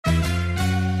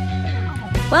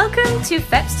Welcome to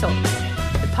FEPS Talks,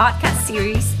 the podcast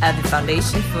series of the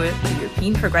Foundation for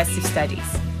European Progressive Studies.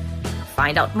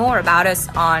 Find out more about us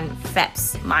on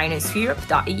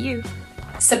feps-europe.eu.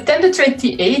 September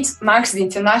 28th marks the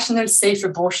International Safe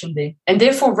Abortion Day and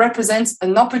therefore represents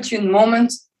an opportune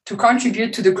moment to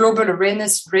contribute to the global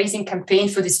awareness-raising campaign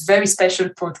for this very special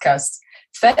podcast.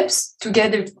 FEPS,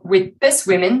 together with PES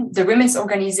Women, the women's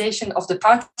organization of the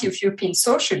Party of European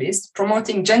Socialists,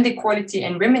 promoting gender equality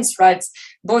and women's rights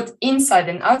both inside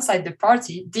and outside the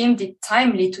party, deemed it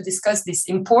timely to discuss this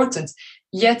important,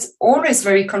 yet always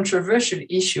very controversial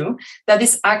issue, that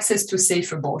is access to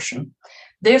safe abortion.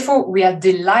 Therefore, we are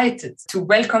delighted to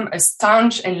welcome a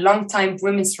staunch and long-time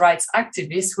women's rights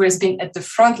activist who has been at the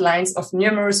front lines of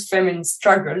numerous feminist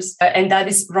struggles, and that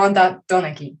is Rhonda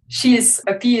Donaghy. She is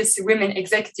a PS Women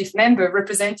executive member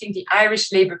representing the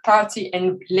Irish Labour Party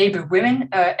and Labour Women,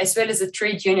 as well as a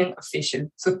trade union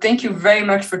official. So thank you very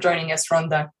much for joining us,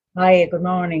 Rhonda. Hi, good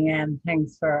morning, and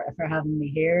thanks for having me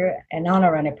here. An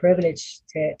honour and a privilege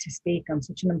to speak on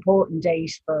such an important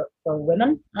date for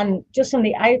women. And just from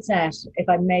the outset, if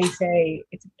I may say,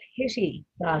 it's a pity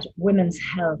that women's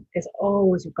health is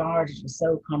always regarded as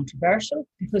so controversial,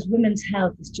 because women's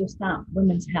health is just that,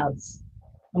 women's health.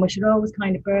 And we should always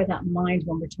kind of bear that in mind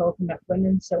when we're talking about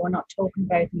women, so we're not talking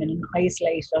about them in an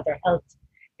isolated or their health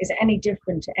is any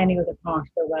different to any other part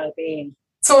of their well-being.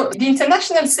 So the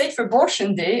International Safe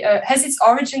Abortion Day has its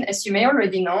origin, as you may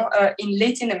already know, in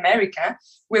Latin America,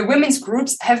 where women's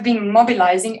groups have been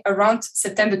mobilizing around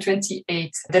September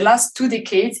 28th, the last 2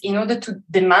 decades, in order to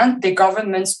demand the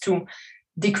governments to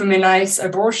decriminalize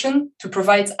abortion, to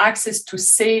provide access to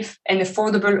safe and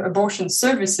affordable abortion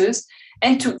services,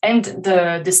 and to end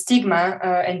the stigma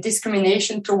and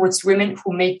discrimination towards women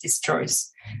who make this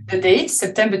choice. The date,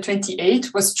 September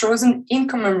 28th, was chosen in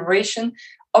commemoration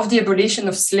of the abolition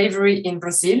of slavery in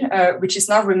Brazil, which is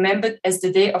now remembered as the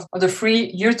Day of the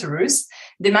Free Uterus,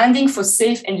 demanding for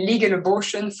safe and legal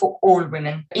abortion for all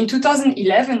women. In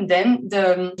 2011, then,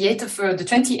 the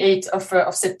 28th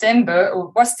of September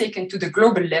was taken to the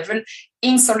global level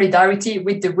in solidarity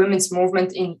with the women's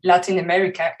movement in Latin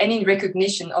America and in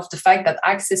recognition of the fact that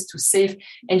access to safe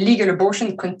and legal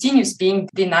abortion continues being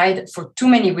denied for too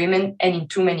many women and in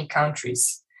too many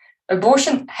countries.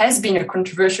 Abortion has been a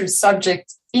controversial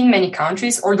subject in many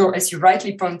countries, although, as you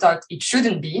rightly point out, it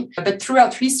shouldn't be. But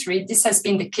throughout history, this has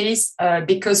been the case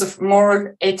because of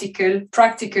moral, ethical,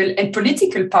 practical, and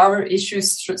political power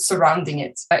issues surrounding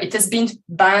it. It has been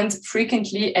banned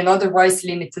frequently and otherwise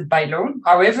limited by law.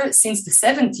 However, since the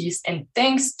 70s, and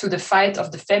thanks to the fight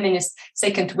of the feminist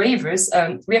second wavers,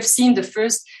 we have seen the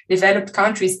first developed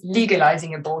countries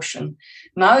legalizing abortion.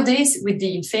 Nowadays, with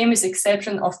the infamous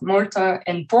exception of Malta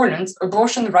and Poland,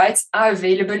 abortion rights are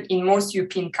available in most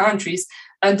European countries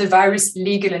under various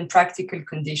legal and practical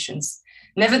conditions.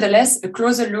 Nevertheless, a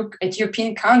closer look at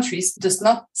European countries does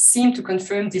not seem to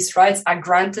confirm these rights are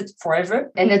granted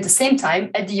forever. And at the same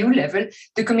time, at the EU level,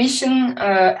 the Commission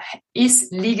is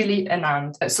legally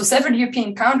unarmed. So several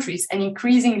European countries, and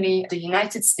increasingly the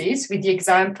United States, with the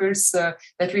examples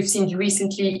that we've seen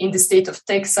recently in the state of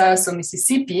Texas or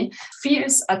Mississippi,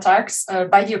 fears attacks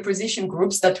by the opposition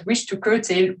groups that wish to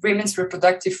curtail women's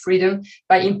reproductive freedom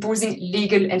by imposing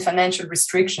legal and financial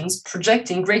restrictions,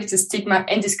 projecting greater stigma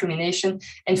and discrimination,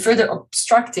 and further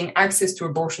obstructing access to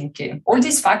abortion care. All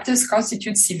these factors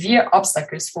constitute severe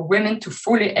obstacles for women to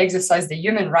fully exercise their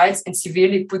human rights and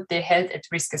severely put their health at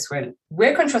risk as well.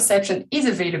 Where contraception is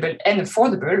available and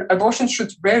affordable, abortion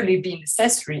should rarely be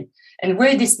necessary. And where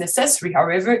it is necessary,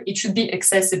 however, it should be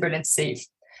accessible and safe.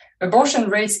 Abortion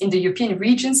rates in the European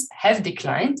regions have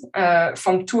declined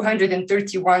from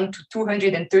 231 to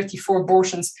 234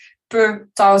 abortions per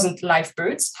 1,000 live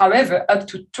births. However, up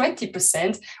to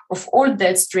 20% of all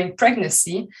deaths during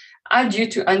pregnancy are due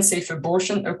to unsafe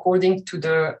abortion, according to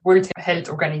the World Health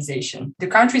Organization. The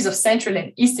countries of Central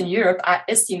and Eastern Europe are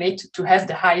estimated to have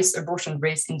the highest abortion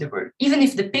rates in the world. Even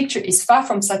if the picture is far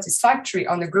from satisfactory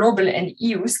on a global and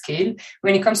EU scale,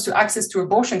 when it comes to access to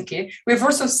abortion care, we've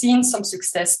also seen some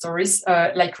success stories,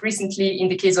 like recently in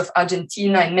the case of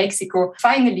Argentina and Mexico,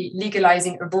 finally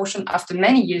legalizing abortion after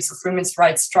many years of women's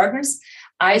rights struggles.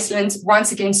 Iceland,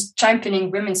 once again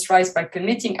championing women's rights by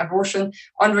permitting abortion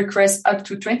on request up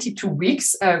to 22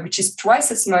 weeks, which is twice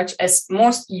as much as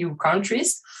most EU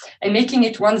countries, and making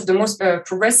it one of the most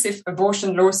progressive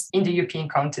abortion laws in the European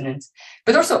continent.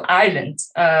 But also Ireland,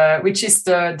 which is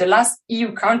the last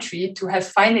EU country to have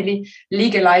finally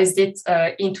legalized it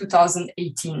in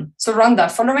 2018. So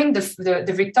Rhonda, following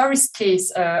the victorious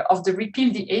case of the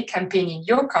Repeal the A campaign in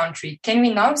your country, can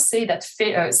we now say that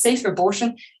safe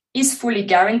abortion is fully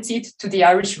guaranteed to the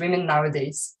Irish women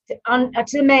nowadays? To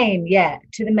the main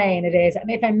it is. And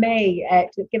if I may,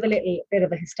 to give a little bit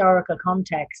of a historical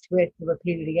context with the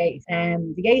repeal of the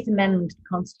Eighth Amendment to the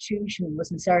Constitution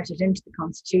was inserted into the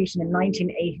Constitution in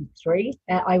 1983.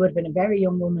 I would have been a very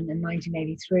young woman in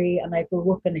 1983, and I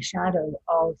grew up in a shadow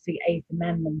of the Eighth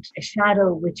Amendment, a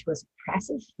shadow which was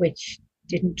oppressive, which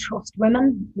didn't trust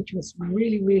women, which was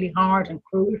really, really hard and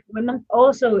cruel for women.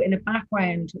 Also in a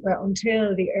background where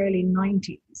until the early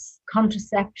 90s,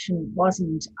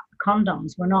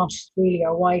 condoms were not really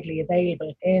or widely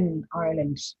available in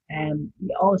Ireland.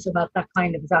 Also that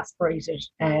kind of exasperated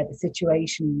the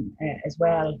situation as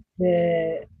well.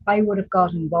 I would have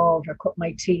got involved or cut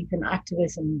my teeth in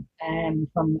activism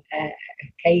from a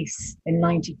case in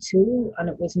 92, and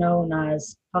it was known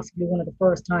as possibly one of the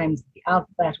first times the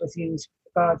alphabet was used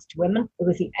with regards to women. It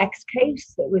was the X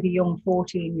case with a young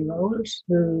 14-year-old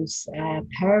whose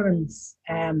parents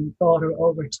brought her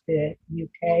over to the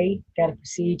UK, get a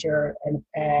procedure,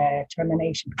 a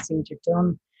termination procedure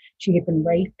done. She had been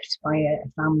raped by a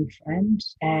family friend,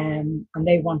 and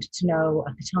they wanted to know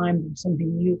at the time there was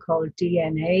something new called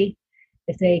DNA.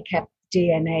 If they kept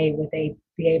DNA, would they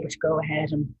be able to go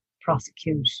ahead and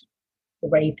prosecute the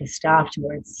rapist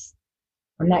afterwards?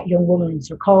 And that young woman was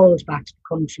recalled back to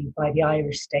the country by the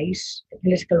Irish state. The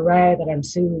political row that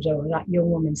ensued over that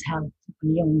young woman's health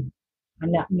and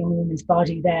that young woman's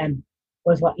body then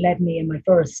was what led me in my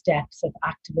first steps of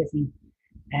activism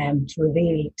to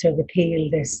repeal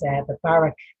this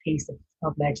barbaric piece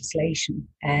of legislation.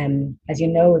 As you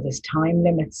know, there's time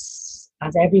limits.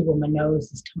 As every woman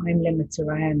knows, there's time limits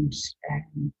around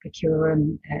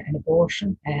procuring an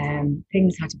abortion.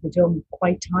 Things had to be done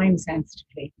quite time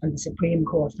sensitively, and the Supreme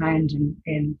Court found in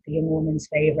the young woman's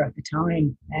favour at the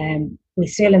time. We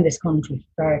still in this country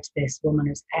refer to this woman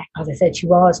as I said, she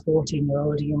was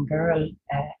 14-year-old, a young girl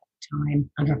time,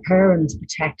 and her parents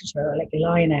protected her like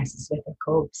lionesses with their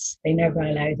cubs. They never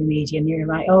allowed the media near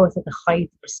her. It's at the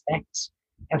height of respect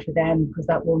for them, because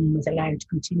that woman was allowed to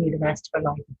continue the rest of her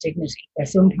life with dignity.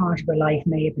 Some part of her life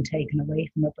may have been taken away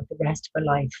from her, but the rest of her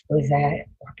life was her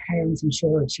parents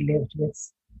ensured she lived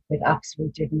with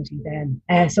absolute dignity then.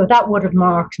 So that would have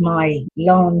marked my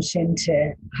launch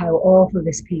into how awful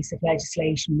this piece of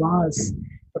legislation was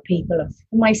for people,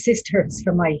 for my sisters,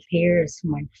 for my peers, for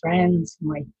my friends,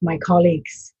 for my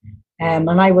colleagues. And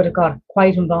I would have got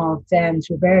quite involved then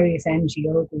through various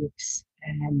NGO groups,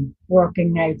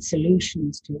 working out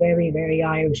solutions to very, very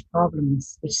Irish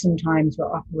problems, which sometimes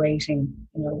were operating,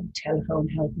 telephone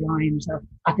helplines.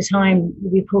 At the time,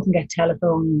 we couldn't get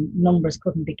telephone numbers,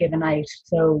 couldn't be given out.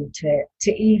 So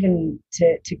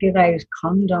to give out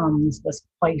condoms was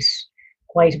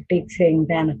quite a big thing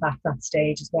then at that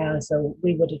stage as well. So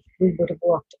we would have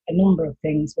worked a number of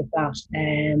things with that.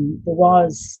 There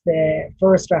was the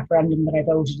first referendum that I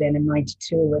voted in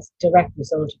 92 was a direct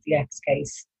result of the X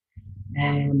case.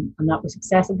 And that was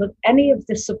successful. But any of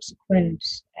the subsequent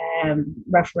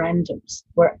referendums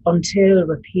were until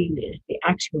repeal, the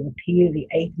actual repeal of the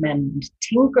Eighth Amendment,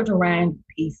 tinkered around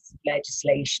pieces of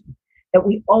legislation that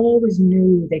we always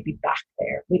knew they'd be back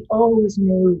there. We always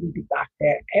knew we'd be back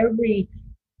there. Every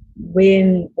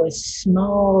win was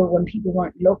small. When people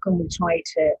weren't looking, we tried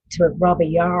to rob a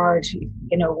yard.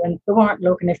 When they weren't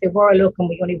looking, if they were looking,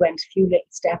 we only went a few little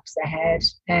steps ahead.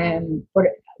 But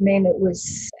it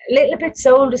was a little bit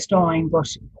soul destroying, but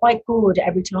quite good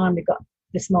every time we got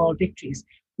the small victories.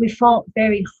 We fought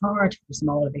very hard for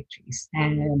small victories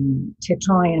to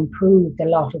try and improve the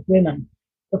lot of women.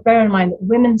 But bear in mind that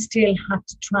women still had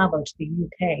to travel to the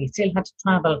UK, still had to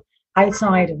travel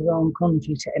outside of their own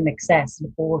country to access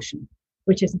abortion,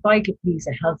 which is a vital piece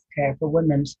of healthcare for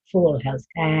women's full health.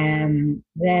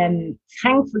 Then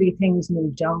thankfully things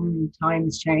moved on,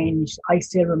 times changed. I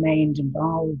still remained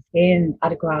involved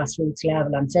at a grassroots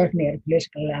level and certainly at a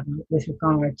political level with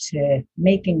regard to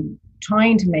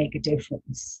trying to make a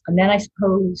difference. And then I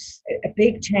suppose a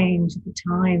big change at the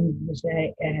time was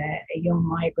a young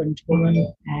migrant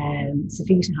woman,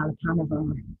 Savita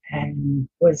Halapanova,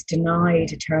 was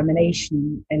denied a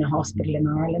termination in a hospital in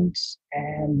Ireland.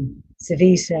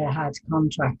 Savita had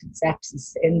contracted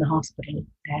sepsis in the hospital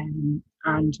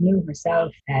and knew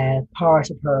herself part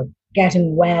of her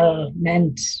getting well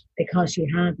meant, because she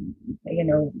had,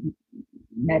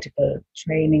 medical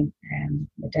training,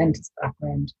 a dentist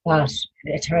background, that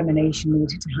a termination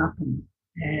needed to happen.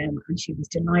 And she was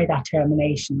denied that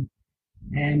termination.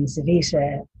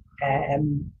 Savita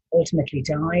ultimately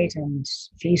died, and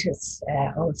fetus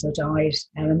also died.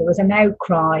 And there was an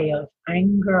outcry of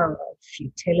anger, of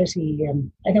futility,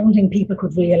 and I don't think people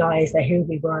could realise that here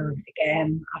we were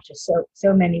again after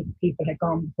so many people had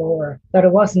gone before, that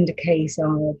it wasn't a case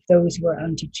of those who were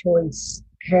anti-choice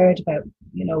cared about,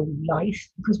 life,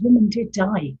 because women did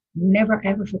die. Never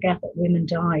ever forget that women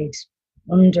died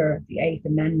under the Eighth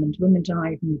Amendment. Women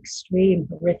died in extreme,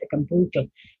 horrific and brutal,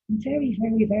 and very,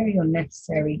 very, very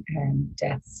unnecessary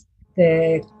deaths.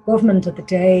 The government of the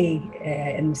day,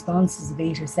 in response to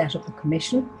Zavita, set up a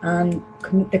commission, and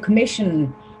the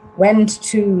commission went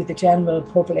to the general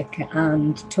public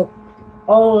and took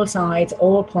all sides,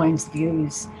 all points of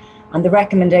views. And the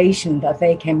recommendation that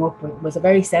they came up with was a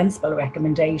very sensible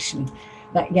recommendation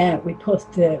that, we put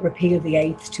the repeal the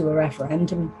eighth to a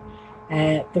referendum.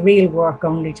 The real work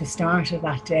only just started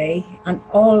that day, and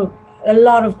a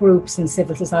lot of groups in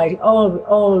civil society,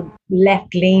 all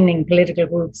left-leaning political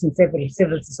groups in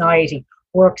civil society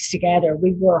worked together.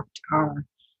 We worked our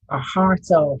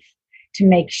hearts off to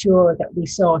make sure that we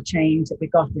saw change, that we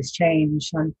got this change.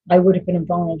 And I would have been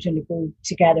involved in a group,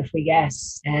 Together for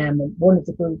Yes. One of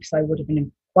the groups I would have been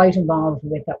quite involved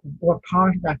with, that were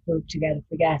part of that group, Together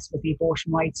for Yes, with the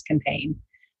abortion rights campaign.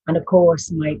 And of course,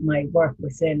 my work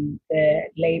was in the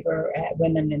Labour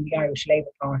women in the Irish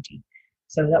Labour Party.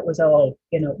 So that was all,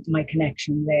 my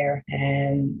connection there.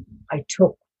 And I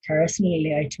took a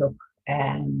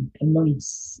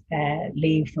month's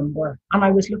leave from work. And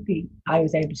I was lucky I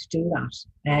was able to do that,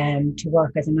 to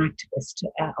work as an activist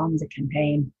on the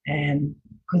campaign,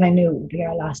 because I knew it would be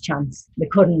our last chance. We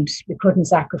couldn't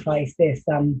sacrifice this.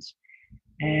 And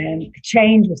the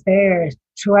change was there.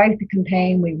 Throughout the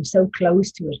campaign, we were so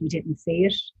close to it, we didn't see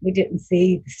it. We didn't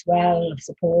see the swell of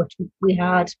support we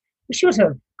had. We should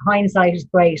have. Hindsight is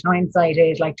great. Hindsight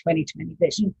is like 20/20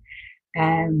 vision.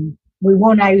 We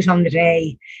won out on the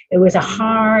day. It was a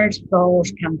hard fought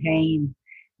campaign.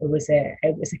 It was a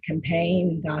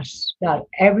campaign that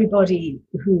everybody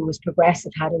who was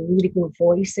progressive had a really good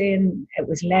voice in. It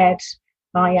was led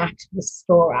by activists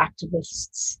for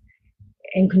activists,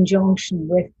 in conjunction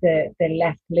with the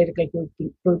left political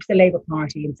groups, the Labour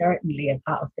Party, and certainly a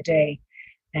part of the day,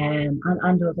 and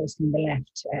others from the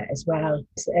left as well.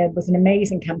 It was an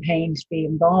amazing campaign to be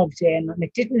involved in,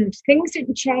 and things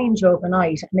didn't change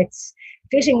overnight. And it's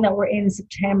fitting that we're in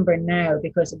September now,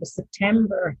 because it was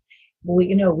September.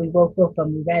 We woke up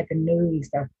and we read the news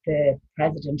that the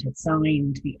president had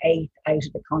signed the 8th out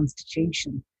of the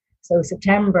Constitution. So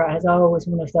September is always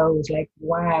one of those, like,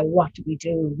 wow, what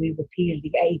do? We repealed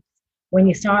the 8th. When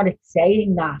you started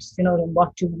saying that, then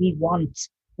what do we want?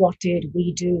 What did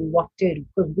we do?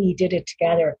 Because we did it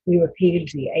together. We repealed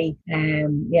the 8th.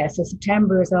 So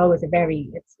September is always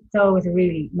it's always a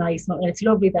really nice one. It's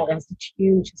lovely that it has such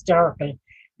huge historical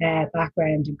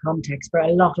background and context for a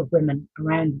lot of women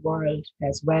around the world,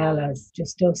 as well as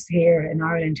just us here in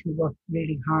Ireland who worked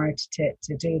really hard to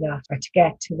do that, or to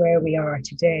get to where we are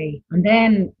today. And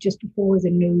then just before the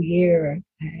new year,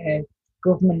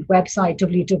 government website,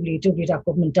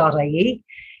 www.government.ie,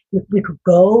 we could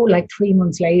go, like 3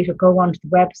 months later, go onto the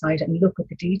website and look at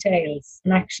the details.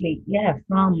 And actually,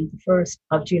 from the 1st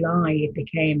of July,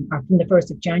 from the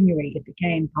 1st of January, it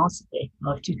became possible,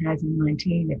 of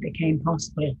 2019, it became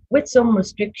possible with some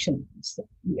restrictions.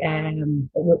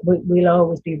 We'll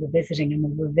always be revisiting, and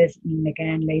we're revisiting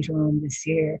again later on this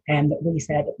year, that we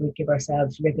said that we'd give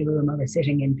ourselves wiggle room or a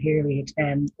sitting-in period.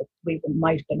 We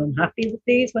might have been unhappy with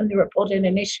these when they were put in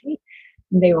initially.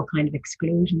 And they were kind of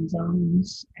exclusion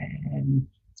zones,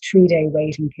 3-day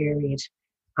waiting period.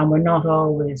 And we're not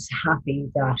always happy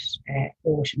that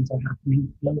abortions are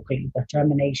happening locally, that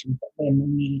terminations that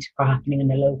women need are happening in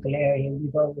the local area.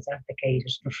 We've always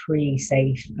advocated for free,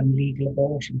 safe and legal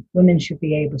abortion. Women should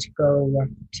be able to go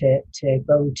to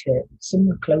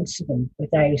somewhere close to them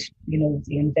without,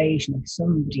 the invasion of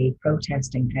somebody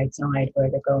protesting outside where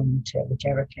they're going to,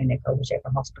 whichever clinic or whichever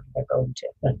hospital they're going to.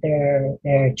 That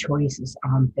their choices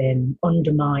aren't been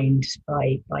undermined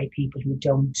by people who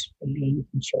don't believe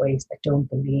in choice, that don't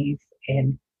believe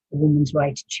in a woman's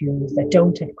right to choose, that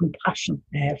don't have compassion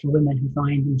for women who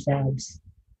find themselves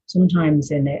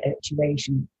sometimes in a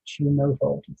situation through no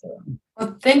fault of their own.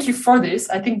 Well, thank you for this.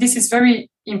 I think this is very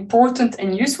important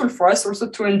and useful for us also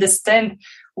to understand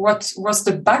what was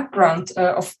the background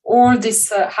of all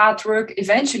this hard work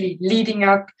eventually leading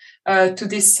up to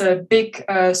this big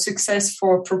success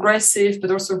for progressive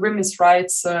but also women's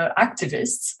rights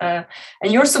activists.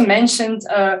 And you also mentioned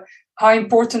how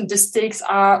important the stakes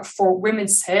are for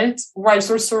women's health, whilst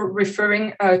also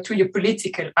referring to your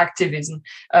political activism.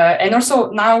 And also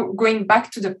now going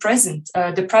back to the present,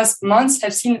 the past months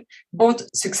have seen both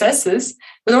successes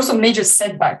but also major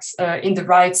setbacks in the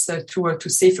rights to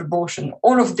safe abortion.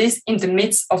 All of this in the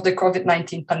midst of the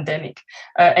COVID-19 pandemic.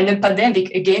 And the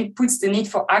pandemic, again, puts the need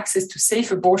for access to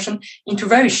safe abortion into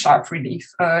very sharp relief.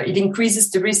 It increases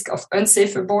the risk of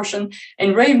unsafe abortion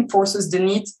and reinforces the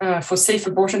need for safe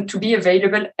abortion to be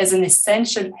available as an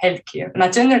essential healthcare.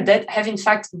 Maternal deaths have, in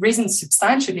fact, risen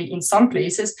substantially in some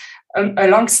places,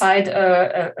 alongside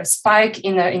a spike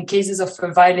in cases of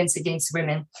violence against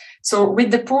women. So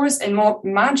with the poorest and more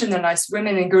marginalized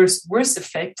women and girls worst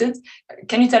affected,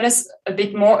 can you tell us a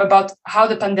bit more about how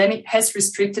the pandemic has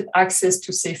restricted access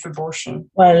to safe abortion?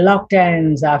 Well,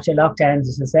 lockdowns after lockdowns,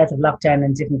 as a set of lockdown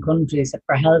in different countries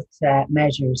for health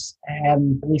measures,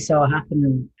 we saw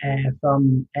happen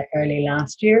from early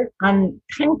last year. And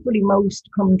thankfully, most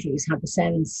countries have a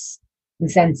sense and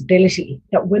sensibility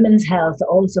that women's health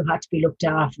also had to be looked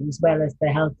after as well as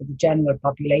the health of the general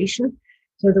population.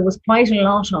 So there was quite a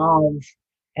lot of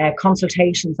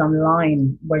consultations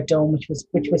online were done, which was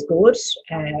good, which was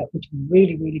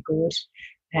really, really good.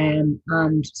 And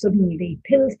suddenly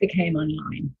pills became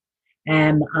online.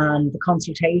 And the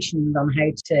consultations on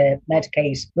how to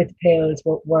medicate with pills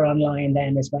were online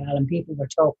then as well. And people were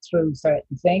talked through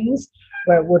certain things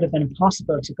where it would have been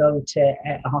impossible to go to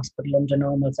a hospital under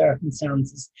normal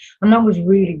circumstances. And that was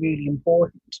really, really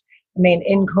important. I mean,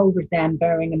 in COVID then,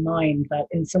 bearing in mind that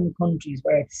in some countries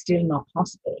where it's still not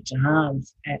possible to have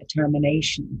a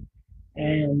termination,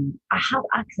 I have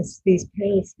access to these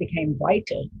pills became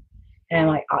vital. And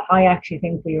I actually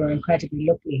think we were incredibly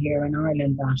lucky here in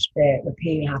Ireland that the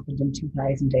repeal happened in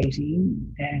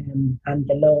 2018 and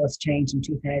the laws changed in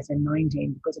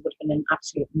 2019, because it would have been an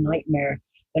absolute nightmare,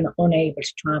 been unable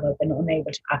to travel, been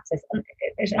unable to access. And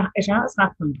it has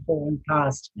happened before in the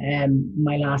past.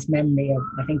 My last memory of,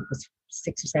 I think it was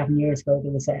 6 or 7 years ago,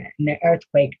 there was an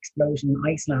earthquake explosion in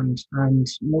Iceland, and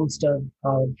most of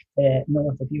the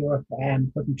north of Europe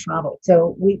couldn't travel.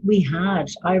 So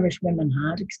Irish women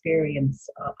had experience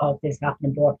of this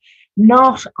happening before,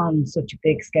 not on such a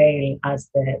big scale as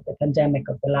the pandemic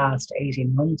of the last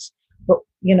 18 months, but,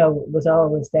 it was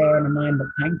always there in our mind, but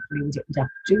thankfully we didn't have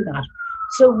to do that.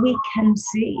 So we can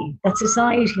see that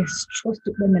society has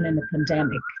trusted women in a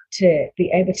pandemic to be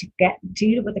able to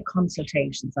deal with the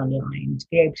consultations online, to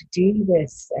be able to deal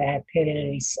with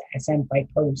pills sent by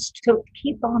post. So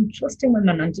keep on trusting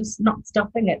women and just not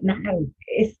stopping it now.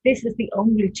 If this is the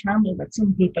only channel that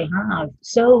some people have,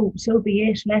 so be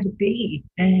it, let it be.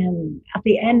 At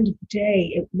the end of the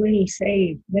day, it will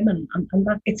save women, and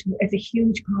that it's a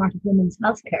huge part of women's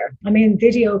healthcare. I mean,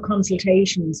 video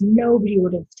consultations, nobody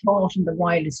would have thought in the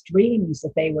wildest dreams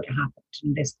that they would have happened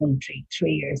in this country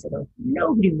 3 years ago.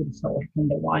 Nobody would have thought in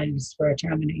the wildest for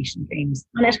termination dreams.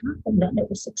 And it happened, and it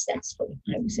was successful.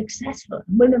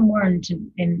 Women weren't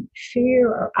in fear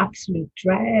or absolute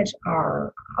dread,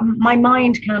 or my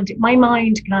mind can't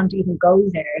even go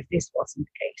there if this wasn't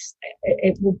the case.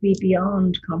 It would be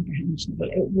beyond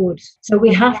comprehensible. It would. So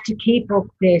we have to keep up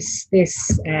this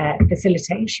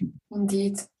facilitation.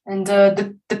 Indeed. And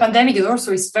the pandemic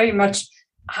is very much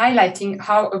highlighting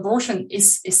how abortion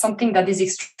is something that is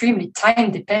extremely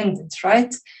time dependent,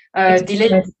 right?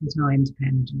 Incredibly time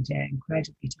dependent.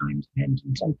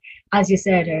 And as you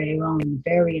said earlier on,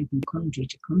 varying from country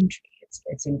to country,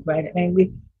 it's incredible. I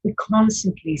mean, we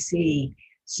constantly see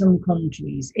some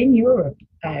countries in Europe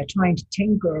trying to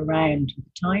tinker around with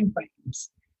the time frames.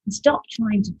 And stop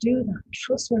trying to do that.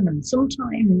 Trust women,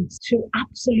 sometimes through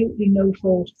absolutely no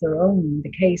fault of their own. In the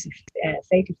case of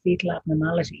fatal fetal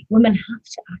abnormality, women have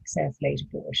to access late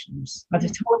abortions. Or the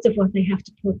thoughts of what they have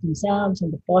to put themselves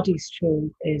and the bodies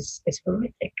through is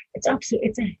horrific. It's a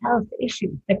health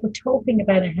issue. Like, we're talking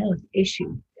about a health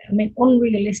issue. I mean,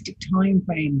 unrealistic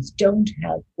timeframes don't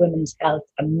help women's health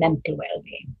and mental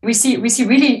well-being. We see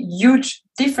really huge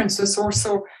differences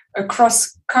also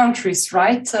across countries,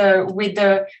 right?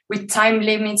 With time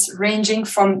limits ranging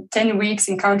from 10 weeks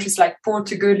in countries like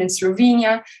Portugal and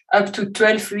Slovenia up to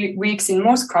 12 weeks in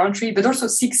most countries, but also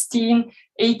 16,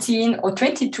 18 or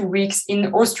 22 weeks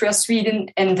in Austria, Sweden,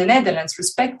 and the Netherlands,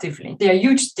 respectively. There are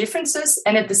huge differences,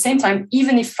 and at the same time,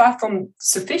 even if far from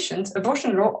sufficient,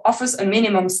 abortion law offers a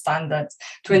minimum standard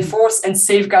to enforce and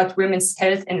safeguard women's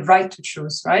health and right to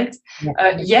choose, right?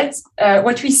 Yeah. Yet,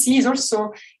 what we see is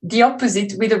also the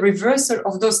opposite, with a reversal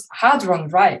of those hard-won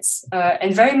rights,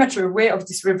 and very much aware of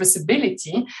this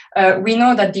reversibility. We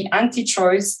know that the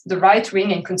anti-choice, the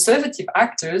right-wing and conservative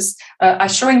actors are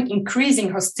showing increasing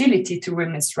hostility to women's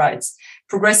women's rights.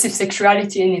 Progressive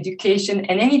sexuality and education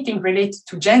and anything related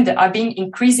to gender are being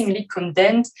increasingly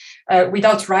condemned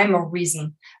without rhyme or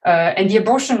reason. And the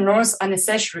abortion laws are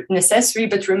necessary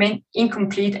but remain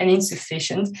incomplete and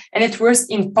insufficient, and at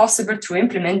worst impossible to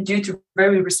implement due to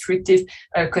very restrictive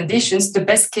conditions, the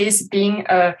best case being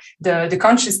the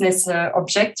consciousness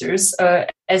objectors,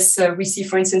 as we see,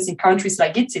 for instance, in countries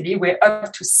like Italy, where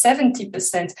up to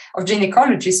 70% of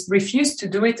gynecologists refuse to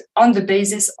do it on the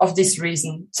basis of this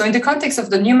reason. So in the context of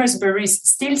the numerous barriers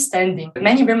still standing,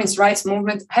 many women's rights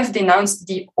movements have denounced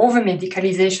the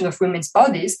over-medicalization of women's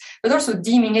bodies, but also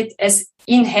deeming it as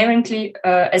inherently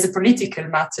as a political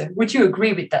matter. Would you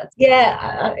agree with that?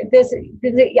 Yeah,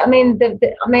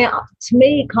 to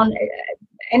me,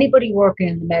 anybody working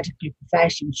in the medical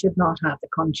profession should not have the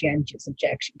conscientious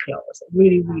objection clause. It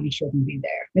really, really shouldn't be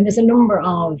there. And there's a number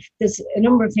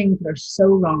of things that are so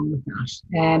wrong with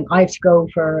that. I have to go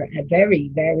for a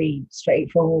very, very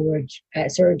straightforward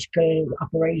surgical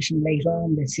operation later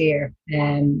on this year.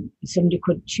 Somebody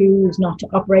could choose not to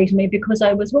operate me because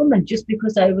I was woman, just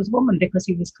because I was woman, because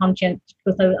he was conscientious.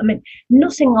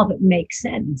 Nothing of it makes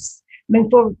sense.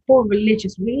 For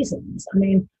religious reasons.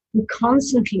 We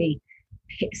constantly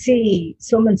see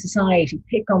some in society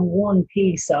pick on one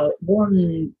piece of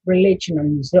one religion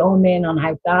and zone in on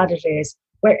how bad it is,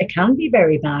 where it can be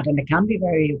very bad and it can be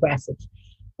very aggressive.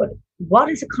 But what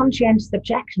is a conscientious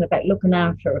objection about looking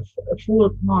after a full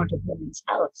part of women's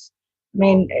health?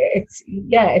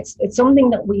 It's something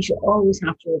that we should always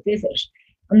have to revisit.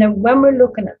 And then when we're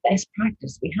looking at best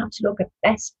practice, we have to look at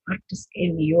best practice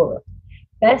in Europe.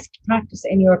 Best practice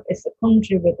in Europe is the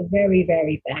country with the very,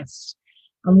 very best.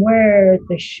 And where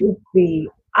there should be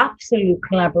absolute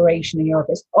collaboration in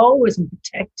Europe is always in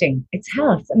protecting its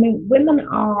health. Women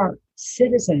are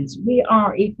citizens. We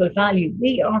are equal value.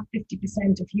 We are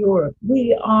 50% of Europe.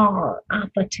 We are at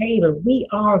the table. We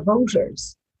are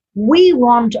voters. We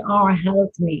want our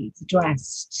health needs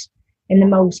addressed in the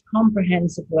most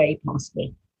comprehensive way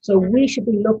possible. So we should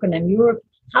be looking, and Europe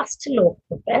has to look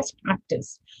for best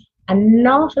practice and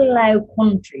not allow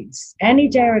countries any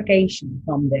derogation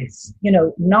from this,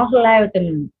 not allow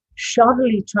them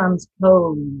shoddily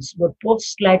transpose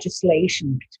robust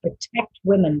legislation to protect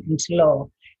women into law.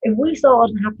 If we saw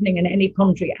it happening in any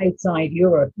country outside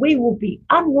Europe, we would be,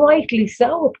 and rightly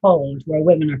so, appalled where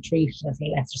women are treated as a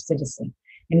lesser citizen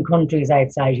in countries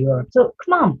outside Europe. So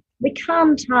come on, we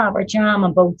can't have our jam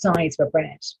on both sides of our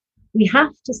bread. We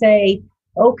have to say,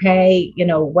 okay,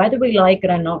 whether we like it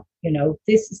or not,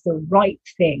 this is the right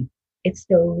thing. It's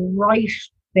the right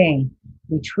thing.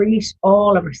 We treat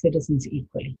all of our citizens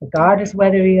equally, regardless of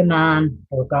whether you're a man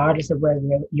or regardless of whether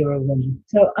you're a woman.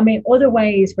 So, other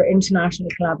ways for international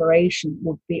collaboration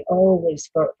would be always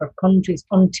for countries,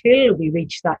 until we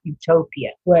reach that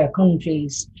utopia where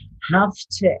countries have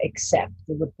to accept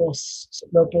the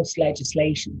robust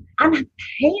legislation and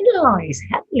penalise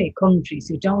heavily countries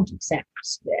who don't accept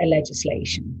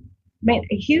legislation.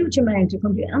 A huge amount of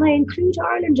countries, and I include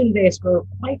Ireland in this, we're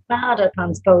quite bad at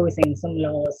transposing some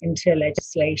laws into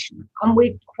legislation. And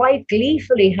we quite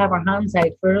gleefully have our hands out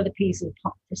for other pieces of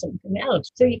pot for something else.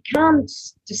 So you can't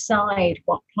decide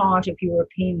what part of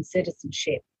European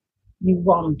citizenship you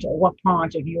want or what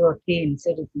part of European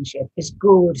citizenship is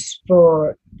good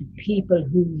for the people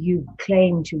who you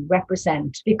claim to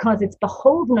represent, because it's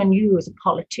beholden on you as a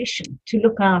politician to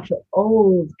look after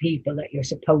all the people that you're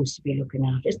supposed to be looking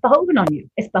after. It's beholden on you.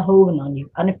 It's beholden on you.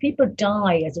 And if people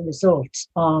die as a result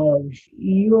of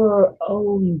your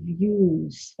own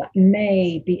views that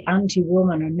may be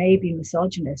anti-woman or may be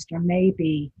misogynist or may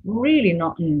be really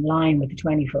not in line with the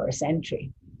 21st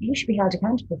century, you should be held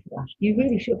accountable for that. You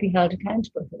really should be held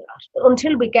accountable for that. But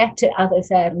until we get to, as I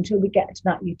said, until we get to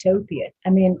that utopia,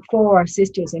 for our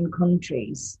sisters in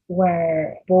countries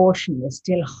where abortion is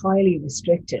still highly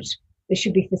restricted, there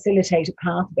should be facilitated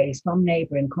pathways from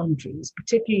neighbouring countries,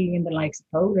 particularly in the likes of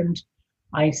Poland.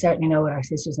 I certainly know with our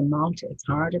sisters in Malta, it's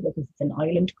harder because it's an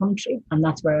island country. And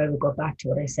that's where I would go back to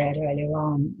what I said earlier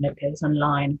on, pills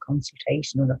online,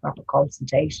 consultation and a proper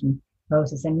consultation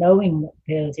process, and knowing what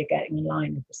pills you're getting in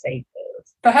line with the safe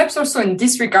pills. Perhaps also in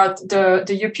this regard,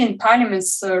 the European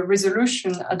Parliament's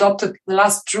resolution adopted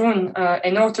last June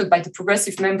and authored by the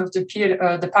progressive member of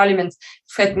the Parliament,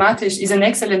 Fred Mates, is an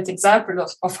excellent example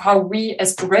of how we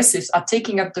as progressives are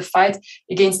taking up the fight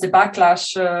against the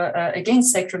backlash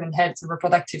against sexual and health and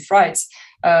reproductive rights,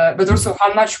 but also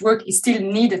how much work is still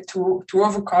needed to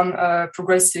overcome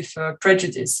progressive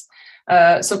prejudice.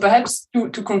 So perhaps to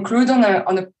conclude on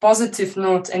a positive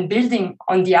note and building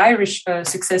on the Irish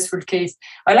successful case,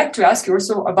 I'd like to ask you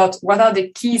also about what are the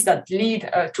keys that lead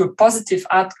to a positive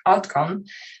outcome,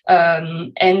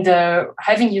 and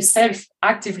having yourself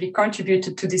actively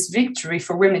contributed to this victory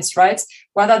for women's rights,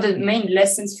 what are the main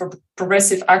lessons for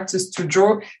progressive actors to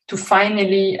draw to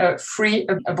finally free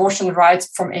abortion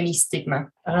rights from any stigma?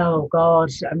 Oh, God.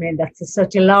 I mean, that's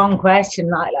such a long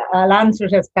question. I'll answer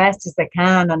it as best as I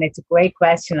can, and it's a great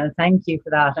question, and thank you for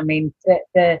that. I mean,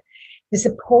 the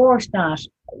support that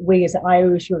we as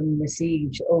Irish women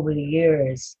received over the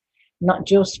years, not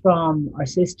just from our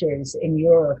sisters in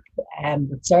Europe,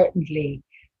 but certainly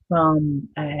from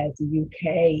the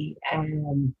UK,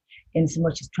 in so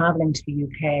much as travelling to the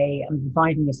UK and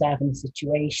finding yourself in a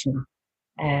situation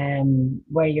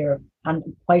where you're, and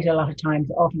quite a lot of times,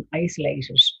 often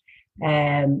isolated.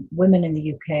 Women in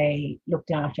the UK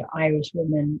looked after Irish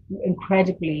women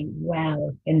incredibly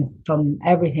well, from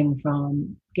everything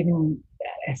from giving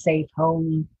a safe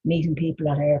home, meeting people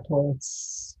at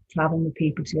airports, traveling with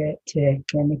people to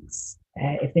clinics,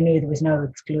 if they knew there was no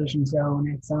exclusion zone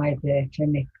outside the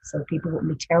clinic, so people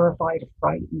wouldn't be terrified or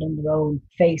frightened on their own,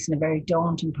 facing a very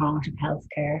daunting part of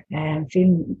healthcare and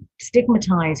feeling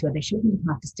stigmatized where they shouldn't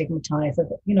have to stigmatize.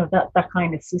 You know, that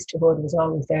kind of sisterhood was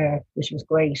always there, which was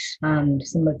great. And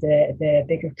some of the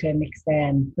bigger clinics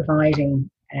then providing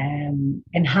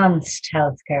enhanced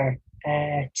healthcare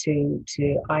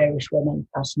to Irish women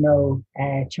at no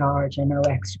charge and no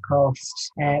extra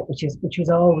cost, which was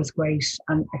always great.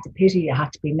 And it's a pity it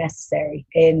had to be necessary.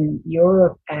 In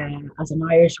Europe, as an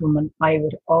Irish woman, I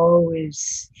would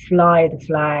always fly the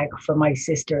flag for my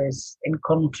sisters in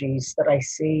countries that I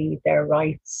see their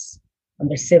rights and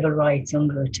their civil rights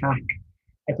under attack.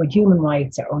 Like when human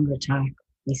rights are under attack,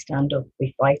 we stand up,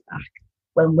 we fight back.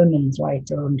 When women's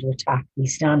rights are under attack, we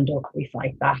stand up, we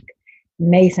fight back.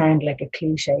 May sound like a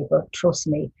cliche, but trust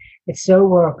me, it so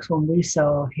works. When we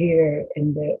saw here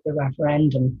in the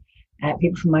referendum,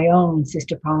 people from my own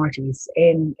sister parties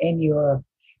in Europe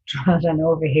traveling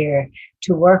over here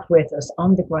to work with us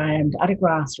on the ground at a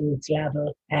grassroots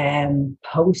level,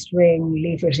 postering,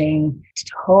 leafleting,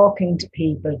 talking to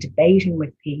people, debating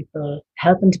with people,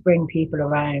 helping to bring people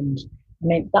around. I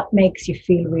mean, that makes you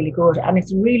feel really good. And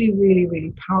it's really, really,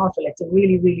 really powerful. It's a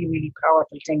really, really, really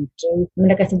powerful thing to do. I mean,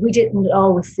 like I said, we didn't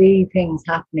always see things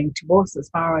happening to us as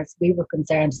far as we were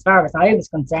concerned. As far as I was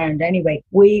concerned anyway,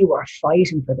 we were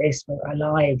fighting for this for our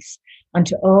lives. And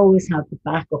to always have the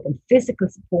backup and physical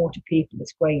support of people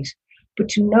is great. But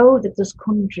to know that there's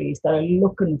countries that are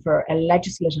looking for a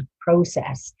legislative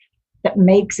process that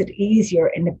makes it easier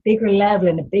in a bigger level,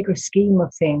 in a bigger scheme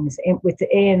of things,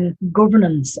 within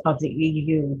governance of the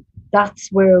EU.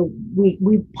 That's where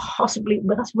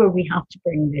that's where we have to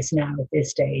bring this now at this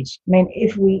stage. I mean,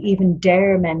 if we even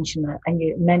dare mention it, and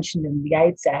you mentioned in the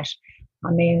outset,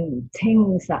 I mean,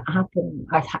 things that happen,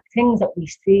 things that we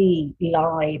see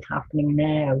live happening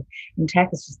now in tech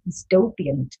is just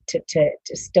dystopian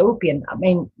dystopian. I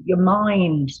mean, your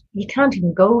mind, you can't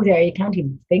even go there, you can't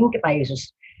even think about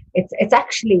it. It's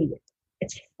actually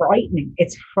frightening.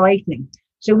 It's frightening.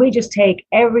 So we just take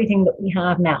everything that we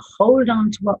have now, hold on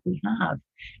to what we have.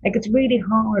 Like, it's really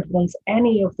hard once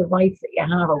any of the rights that you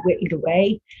have are whittled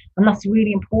away. And that's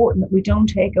really important, that we don't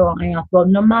take our eye off. Well,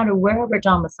 no matter where we're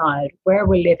domiciled, where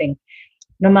we're living,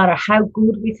 no matter how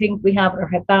good we think we have it or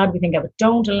how bad we think of it,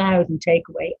 don't allow them to take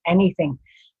away anything.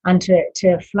 And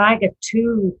to flag it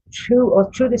through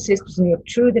the systems in Europe,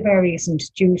 through the various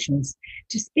institutions,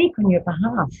 to speak on your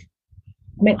behalf.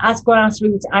 I mean, as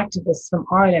grassroots activists from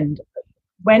Ireland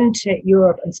went to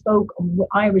Europe and spoke on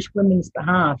Irish women's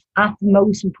behalf at the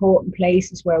most important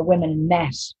places where women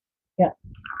met,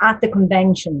 at the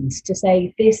conventions, to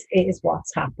say, this is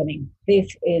what's happening,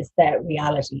 this is the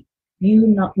reality.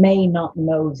 You may not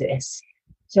know this.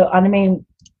 So, and I mean,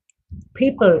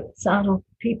 people sat up,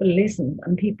 people listened,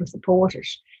 and people supported,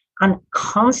 and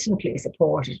constantly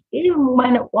supported, even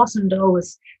when it wasn't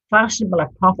always fashionable or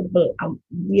profitable. And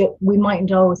we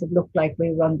mightn't always have looked like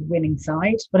we were on the winning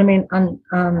side. But I mean, and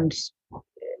I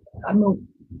mean,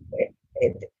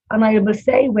 and I will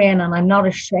say win, and I'm not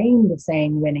ashamed of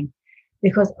saying winning,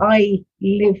 because I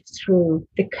lived through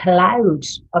the cloud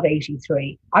of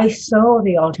 83. I saw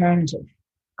the alternative,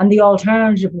 and the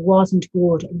alternative wasn't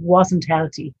good, it wasn't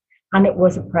healthy, and it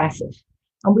was oppressive.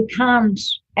 And we can't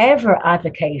ever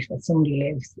advocate that somebody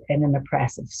lives in an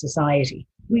oppressive society.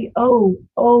 We owe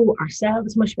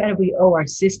ourselves much better. We owe our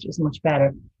sisters much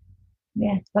better.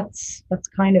 Yeah, that's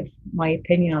kind of my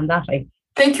opinion on that.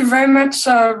 Thank you very much,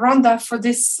 Rhonda, for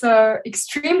this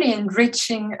extremely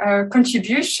enriching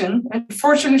contribution.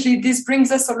 Unfortunately, this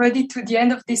brings us already to the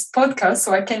end of this podcast,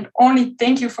 so I can only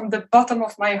thank you from the bottom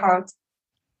of my heart.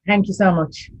 Thank you so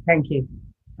much. Thank you.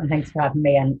 And thanks for having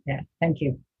me. And thank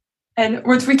you. And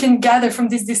what we can gather from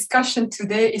this discussion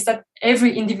today is that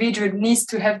every individual needs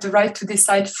to have the right to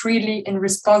decide freely and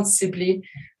responsibly,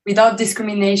 without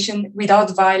discrimination,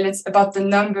 without violence, about the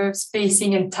number,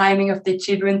 spacing, and timing of their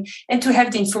children, and to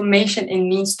have the information and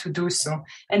means to do so,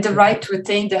 and the right to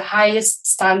attain the highest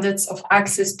standards of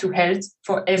access to health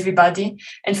for everybody.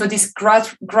 And for this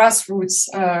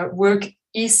grassroots work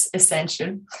is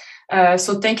essential.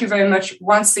 So thank you very much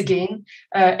once again.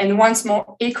 And once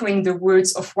more, echoing the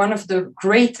words of one of the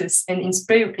greatest and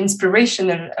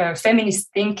inspirational feminist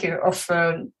thinker of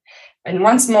and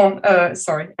once more,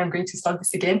 I'm going to start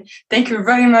this again. Thank you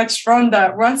very much,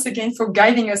 Rhonda, once again for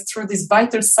guiding us through this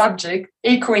vital subject,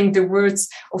 echoing the words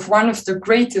of one of the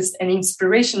greatest and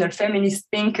inspirational feminist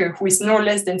thinker, who is no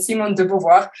less than Simone de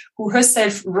Beauvoir, who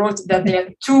herself wrote that there are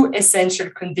two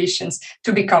essential conditions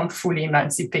to become fully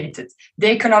emancipated: the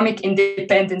economic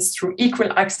independence through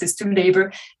equal access to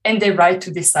labor and the right to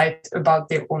decide about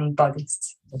their own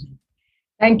bodies.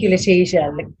 Thank you,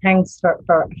 Letitia. Thanks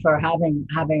for having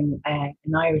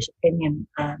an Irish opinion,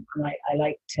 and I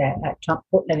like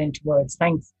putting it into words.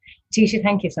 Thanks, Letitia.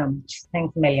 Thank you so much.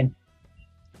 Thanks a million.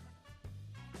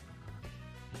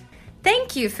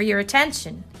 Thank you for your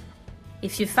attention.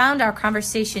 If you found our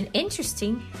conversation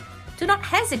interesting, do not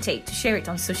hesitate to share it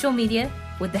on social media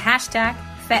with the hashtag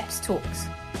FEPSTalks.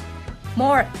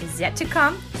 More is yet to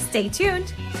come. Stay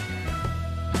tuned.